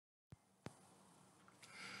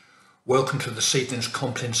Welcome to this evening's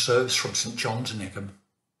Compline service from St John's in Egham.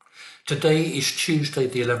 Today is Tuesday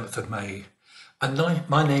the 11th of May and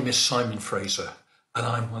my name is Simon Fraser and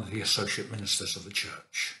I'm one of the Associate Ministers of the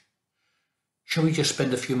Church. Shall we just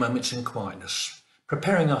spend a few moments in quietness,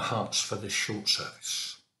 preparing our hearts for this short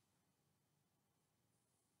service?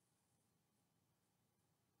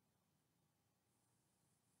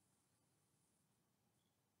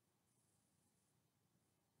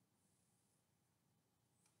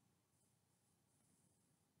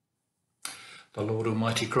 The Lord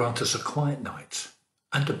Almighty grant us a quiet night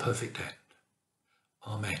and a perfect end.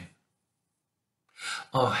 Amen.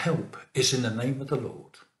 Our help is in the name of the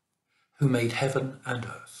Lord, who made heaven and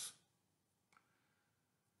earth.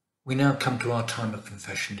 We now come to our time of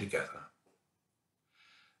confession together.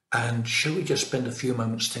 And shall we just spend a few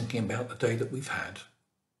moments thinking about the day that we've had?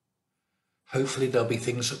 Hopefully there'll be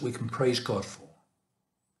things that we can praise God for.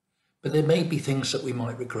 But there may be things that we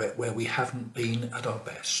might regret where we haven't been at our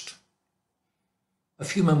best. A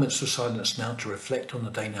few moments of silence now to reflect on the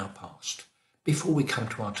day now past, before we come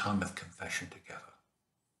to our time of confession together.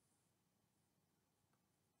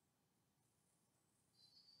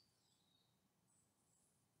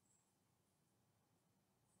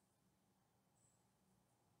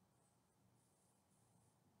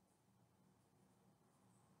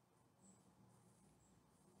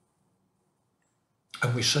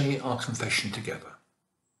 And we say our confession together.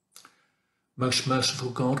 Most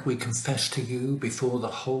merciful God, we confess to you before the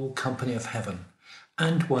whole company of heaven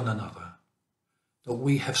and one another that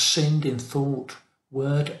we have sinned in thought,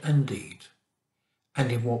 word and deed,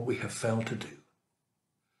 and in what we have failed to do.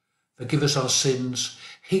 Forgive us our sins,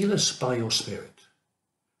 heal us by your Spirit,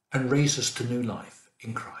 and raise us to new life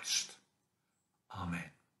in Christ.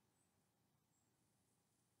 Amen.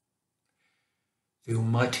 The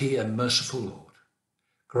Almighty and merciful Lord,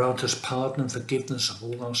 grant us pardon and forgiveness of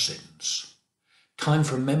all our sins, time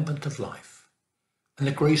for amendment of life, and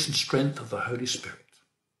the grace and strength of the Holy Spirit.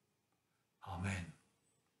 Amen.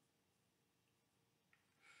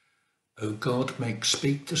 O God, make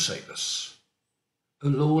speed to save us. O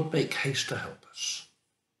Lord, make haste to help us.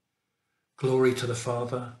 Glory to the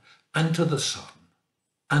Father, and to the Son,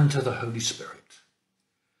 and to the Holy Spirit,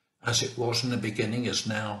 as it was in the beginning, is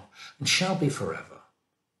now, and shall be forever.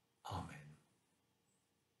 Amen.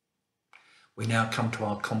 We now come to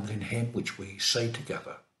our Compline hymn, which we say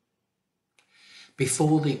together.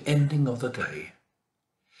 Before the ending of the day,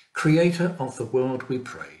 Creator of the world, we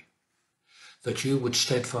pray, that you with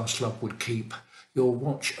steadfast love would keep your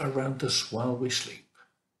watch around us while we sleep.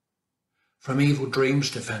 From evil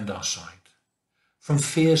dreams defend our sight, from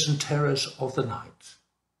fears and terrors of the night.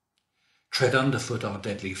 Tread underfoot our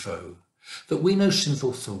deadly foe, that we no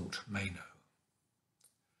sinful thought may know.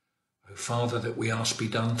 O Father, that we ask be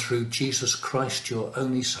done through Jesus Christ, your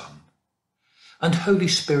only Son, and Holy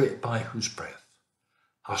Spirit, by whose breath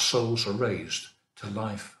our souls are raised to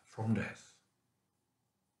life from death.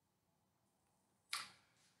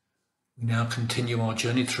 We now continue our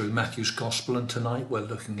journey through Matthew's Gospel, and tonight we're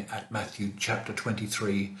looking at Matthew chapter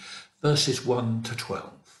 23, verses 1 to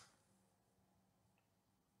 12.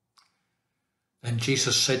 Then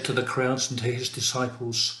Jesus said to the crowds and to his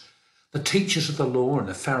disciples, "The teachers of the law and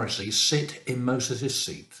the Pharisees sit in Moses'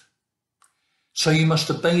 seat. So you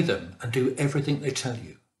must obey them and do everything they tell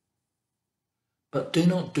you. But do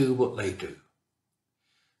not do what they do,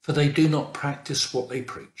 for they do not practice what they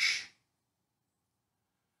preach.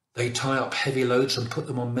 They tie up heavy loads and put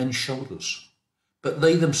them on men's shoulders, but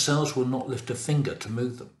they themselves will not lift a finger to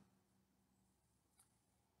move them.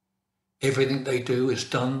 Everything they do is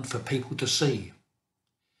done for people to see.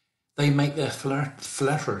 They make their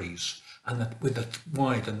flatteries with the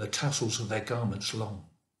wide and the tassels of their garments long.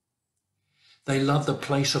 They love the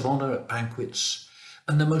place of honour at banquets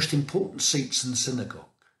and the most important seats in the synagogue.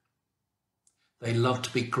 They love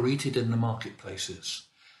to be greeted in the marketplaces,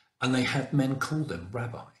 and they have men call them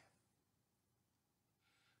Rabbi.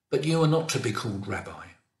 But you are not to be called Rabbi,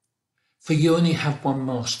 for you only have one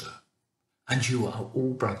master, and you are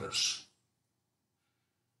all brothers.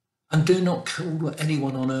 And do not call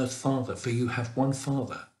anyone on earth Father, for you have one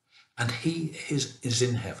Father, and he is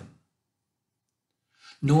in heaven.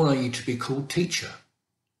 Nor are you to be called Teacher,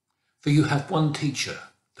 for you have one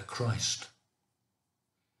Teacher, the Christ.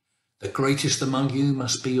 The greatest among you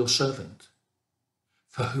must be your servant,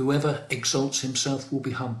 for whoever exalts himself will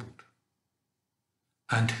be humbled,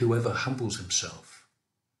 and whoever humbles himself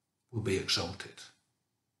will be exalted."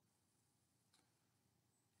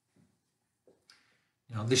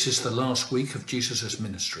 Now, this is the last week of Jesus'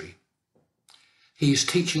 ministry. He is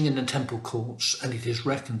teaching in the temple courts, and it is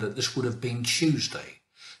reckoned that this would have been Tuesday,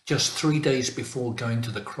 just 3 days before going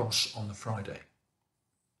to the cross on the Friday.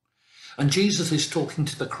 And Jesus is talking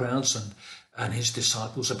to the crowds and his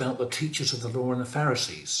disciples about the teachers of the law and the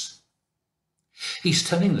Pharisees. He's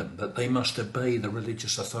telling them that they must obey the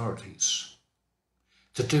religious authorities,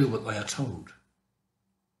 to do what they are told,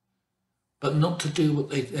 but not to do what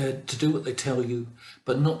they tell you,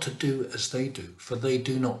 but not to do as they do, for they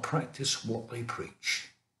do not practice what they preach.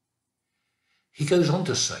 He goes on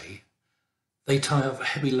to say, they tie up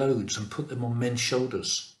heavy loads and put them on men's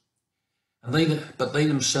shoulders, but they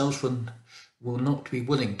themselves will not be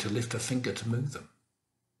willing to lift a finger to move them.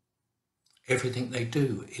 Everything they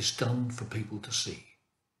do is done for people to see.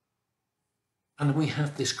 And we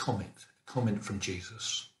have this comment from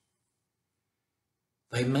Jesus.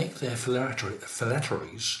 They make their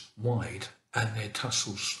phylacteries wide and their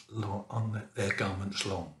tassels on their garments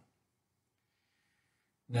long.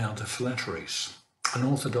 Now the phylacteries. An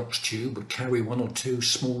Orthodox Jew would carry 1 or 2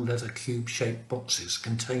 small leather cube-shaped boxes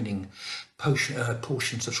containing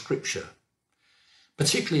portions of Scripture,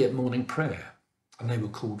 particularly at morning prayer, and they were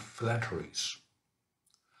called phylacteries.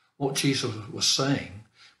 What Jesus was saying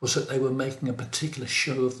was that they were making a particular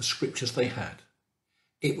show of the Scriptures they had.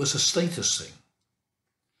 It was a status thing,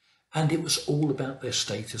 and it was all about their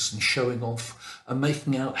status and showing off and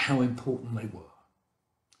making out how important they were.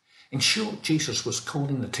 In short, Jesus was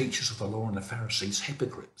calling the teachers of the law and the Pharisees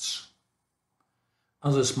hypocrites.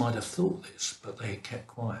 Others might have thought this, but they had kept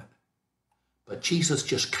quiet. But Jesus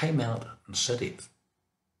just came out and said it.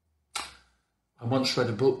 I once read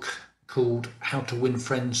a book called How to Win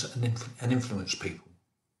Friends and Influence People.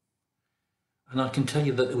 And I can tell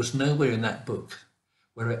you that there was nowhere in that book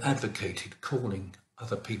where it advocated calling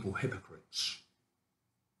other people hypocrites.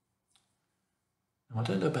 Now, I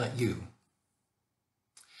don't know about you,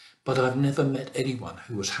 but I've never met anyone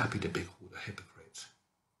who was happy to be called a hypocrite.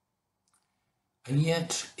 And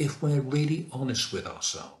yet, if we're really honest with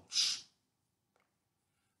ourselves,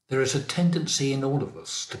 there is a tendency in all of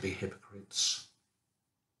us to be hypocrites.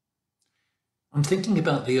 I'm thinking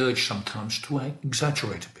about the urge sometimes to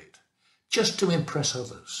exaggerate a bit, just to impress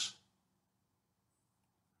others.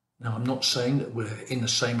 Now, I'm not saying that we're in the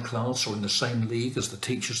same class or in the same league as the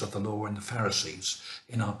teachers of the law and the Pharisees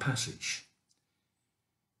in our passage,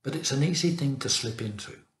 but it's an easy thing to slip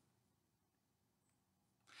into.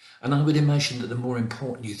 And I would imagine that the more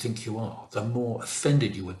important you think you are, the more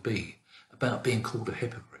offended you would be about being called a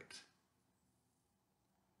hypocrite.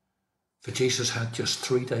 For Jesus had just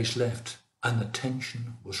 3 days left and the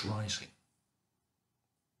tension was rising.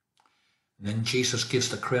 And then Jesus gives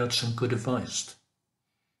the crowd some good advice.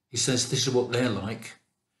 He says, this is what they're like,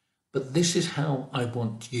 but this is how I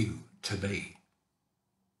want you to be.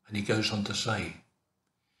 And he goes on to say,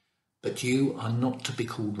 but you are not to be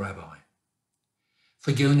called rabbi, for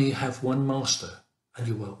you only have one master and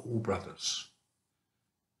you are all brothers.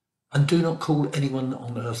 And do not call anyone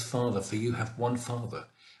on earth Father, for you have one Father,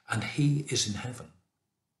 and he is in heaven.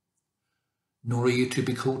 Nor are you to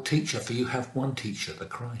be called teacher, for you have one teacher, the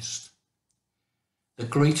Christ. The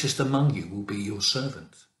greatest among you will be your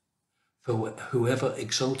servant, for whoever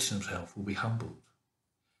exalts himself will be humbled,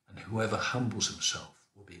 and whoever humbles himself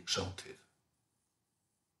will be exalted.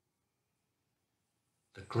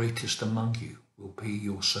 The greatest among you will be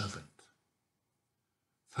your servant,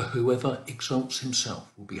 for whoever exalts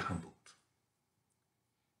himself will be humbled,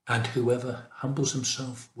 and whoever humbles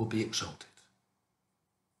himself will be exalted.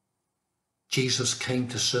 Jesus came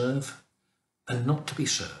to serve and not to be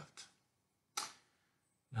served.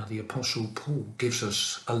 Now the Apostle Paul gives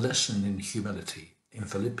us a lesson in humility in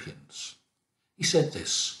Philippians. He said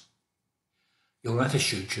this, your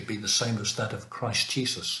attitude should be the same as that of Christ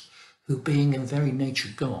Jesus, who being in very nature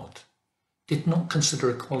God, did not consider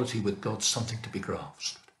equality with God something to be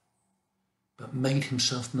grasped, but made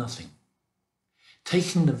himself nothing,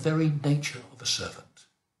 taking the very nature of a servant,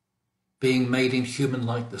 being made in human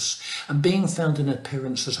likeness, and being found in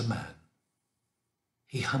appearance as a man,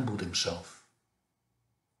 he humbled himself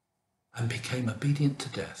and became obedient to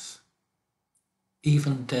death,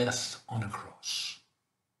 even death on a cross.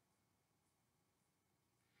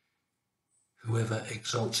 Whoever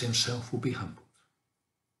exalts himself will be humbled,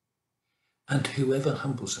 and whoever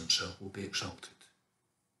humbles himself will be exalted.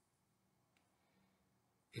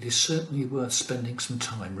 It is certainly worth spending some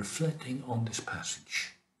time reflecting on this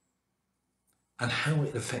passage and how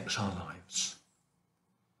it affects our lives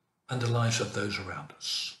and the lives of those around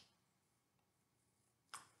us.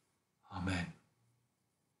 Amen.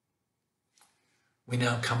 We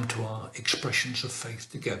now come to our expressions of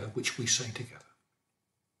faith together, which we say together.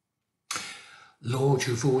 Lord,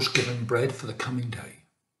 you've always given bread for the coming day.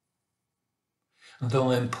 And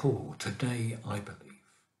though I am poor, today I believe.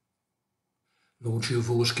 Lord, you have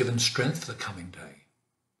always given strength for the coming day.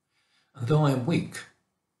 And though I am weak,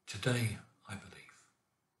 today I believe.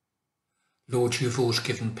 Lord, you have always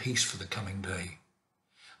given peace for the coming day.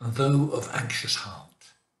 And though of anxious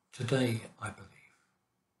heart, today I believe.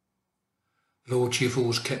 Lord, you have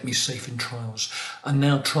always kept me safe in trials, and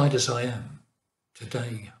now tried as I am,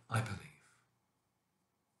 today I believe.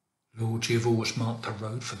 Lord, you have always marked the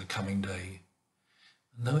road for the coming day,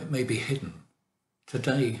 and though it may be hidden,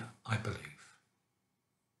 today I believe.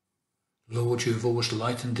 Lord, you have always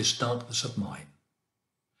lightened this darkness of mine,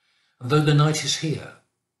 and though the night is here,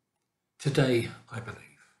 today I believe.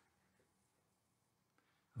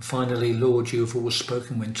 And finally, Lord, you have always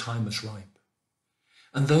spoken when time was ripe,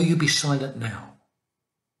 and though you be silent now,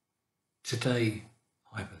 today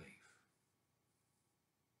I believe.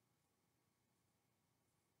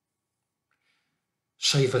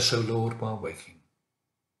 Save us, O Lord, while waking,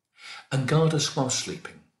 and guard us while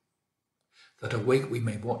sleeping, that awake we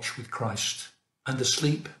may watch with Christ, and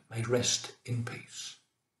asleep may rest in peace.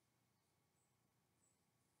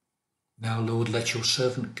 Now, Lord, let your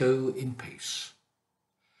servant go in peace.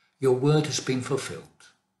 Your word has been fulfilled.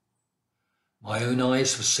 My own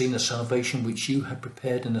eyes have seen the salvation which you have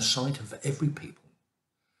prepared in the sight of every people,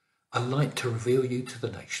 a light to reveal you to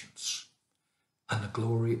the nations, and the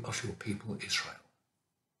glory of your people Israel.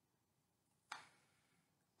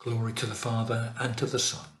 Glory to the Father, and to the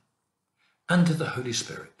Son, and to the Holy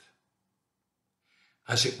Spirit,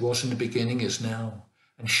 as it was in the beginning, is now,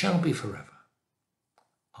 and shall be forever.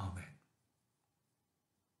 Amen.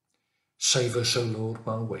 Save us, O Lord,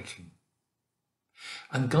 while waking,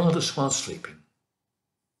 and guard us while sleeping,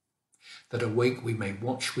 that awake we may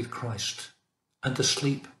watch with Christ, and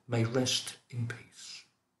asleep may rest in peace.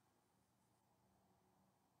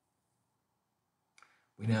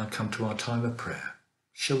 We now come to our time of prayer.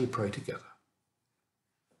 Shall we pray together?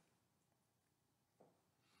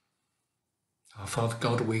 Our Father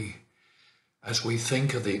God, as we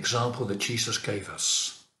think of the example that Jesus gave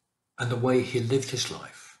us and the way he lived his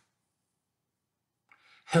life,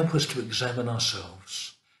 help us to examine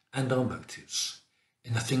ourselves and our motives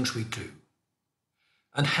in the things we do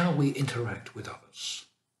and how we interact with others.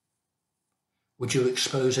 Would you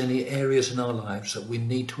expose any areas in our lives that we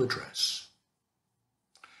need to address?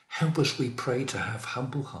 Help us, we pray, to have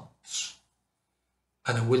humble hearts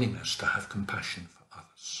and a willingness to have compassion for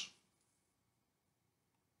others.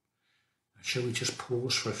 And shall we just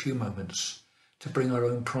pause for a few moments to bring our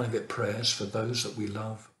own private prayers for those that we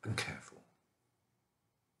love and care for?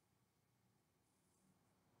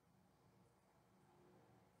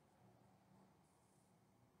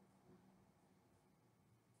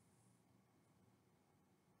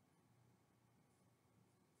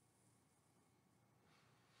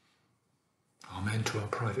 Amen to our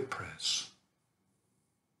private prayers.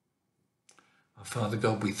 Our Father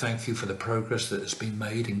God, we thank you for the progress that has been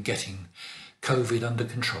made in getting COVID under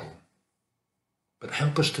control. But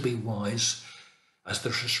help us to be wise as the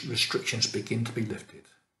restrictions begin to be lifted,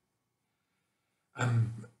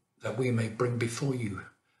 and that we may bring before you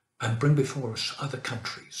and bring before us other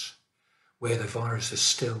countries where the virus is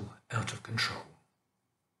still out of control.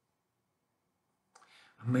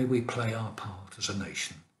 And may we play our part as a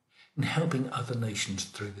nation in helping other nations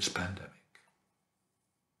through this pandemic.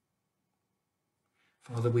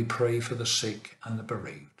 Father, we pray for the sick and the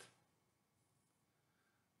bereaved,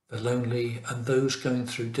 the lonely and those going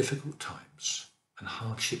through difficult times and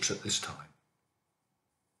hardships at this time.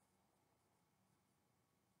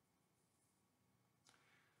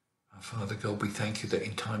 Our Father God, we thank you that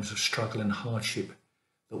in times of struggle and hardship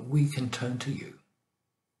that we can turn to you.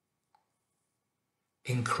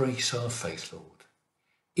 Increase our faith, Lord,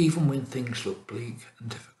 even when things look bleak and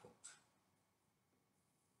difficult.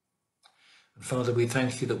 And Father, we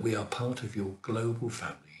thank you that we are part of your global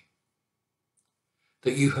family,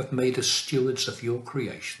 that you have made us stewards of your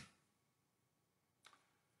creation.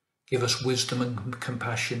 Give us wisdom and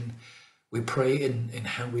compassion, we pray, in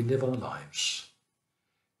how we live our lives,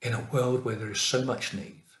 in a world where there is so much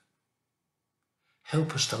need.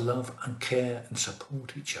 Help us to love and care and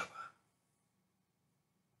support each other.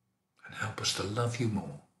 And help us to love you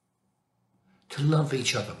more, to love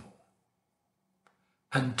each other more,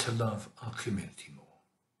 and to love our community more.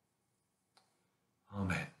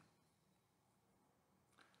 Amen.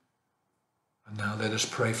 And now let us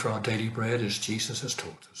pray for our daily bread as Jesus has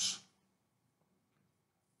taught us.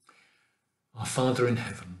 Our Father in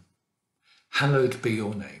heaven, hallowed be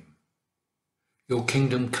your name. Your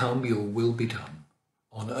kingdom come, your will be done,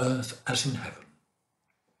 on earth as in heaven.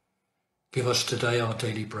 Give us today our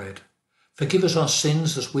daily bread. Forgive us our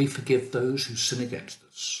sins as we forgive those who sin against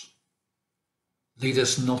us. Lead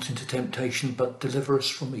us not into temptation, but deliver us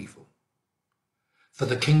from evil. For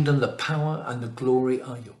the kingdom, the power, and the glory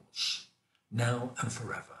are yours, now and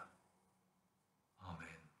forever. Amen.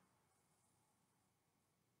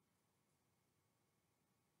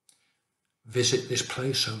 Visit this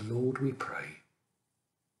place, O Lord, we pray,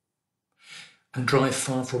 and drive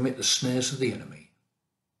far from it the snares of the enemy.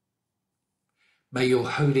 May your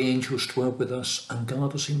holy angels dwell with us and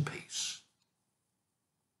guard us in peace.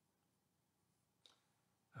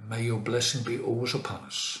 And may your blessing be always upon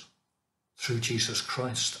us, through Jesus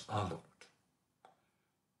Christ our Lord.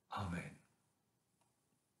 Amen.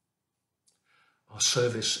 Our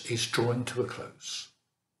service is drawing to a close.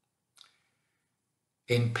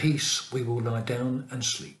 In peace we will lie down and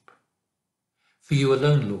sleep. For you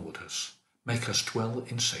alone, Lord, make us dwell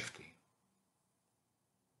in safety.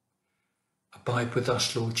 Abide with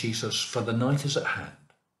us, Lord Jesus, for the night is at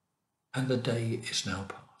hand, and the day is now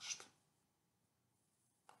past.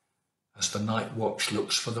 As the night watch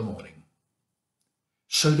looks for the morning,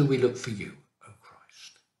 so do we look for you, O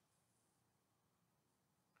Christ.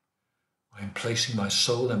 I am placing my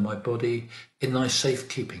soul and my body in thy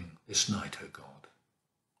safekeeping this night, O God.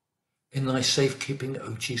 In thy safekeeping,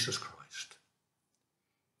 O Jesus Christ.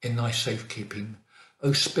 In thy safekeeping,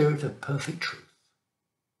 O Spirit of perfect truth.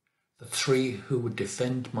 The three who would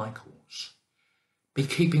defend my cause, be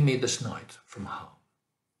keeping me this night from harm.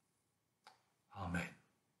 Amen.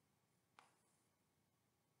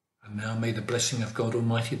 And now may the blessing of God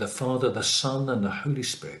Almighty, the Father, the Son, and the Holy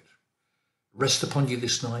Spirit rest upon you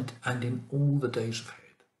this night and in all the days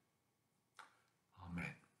ahead.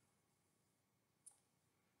 Amen.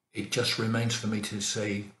 It just remains for me to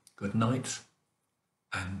say good night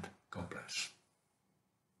and God bless.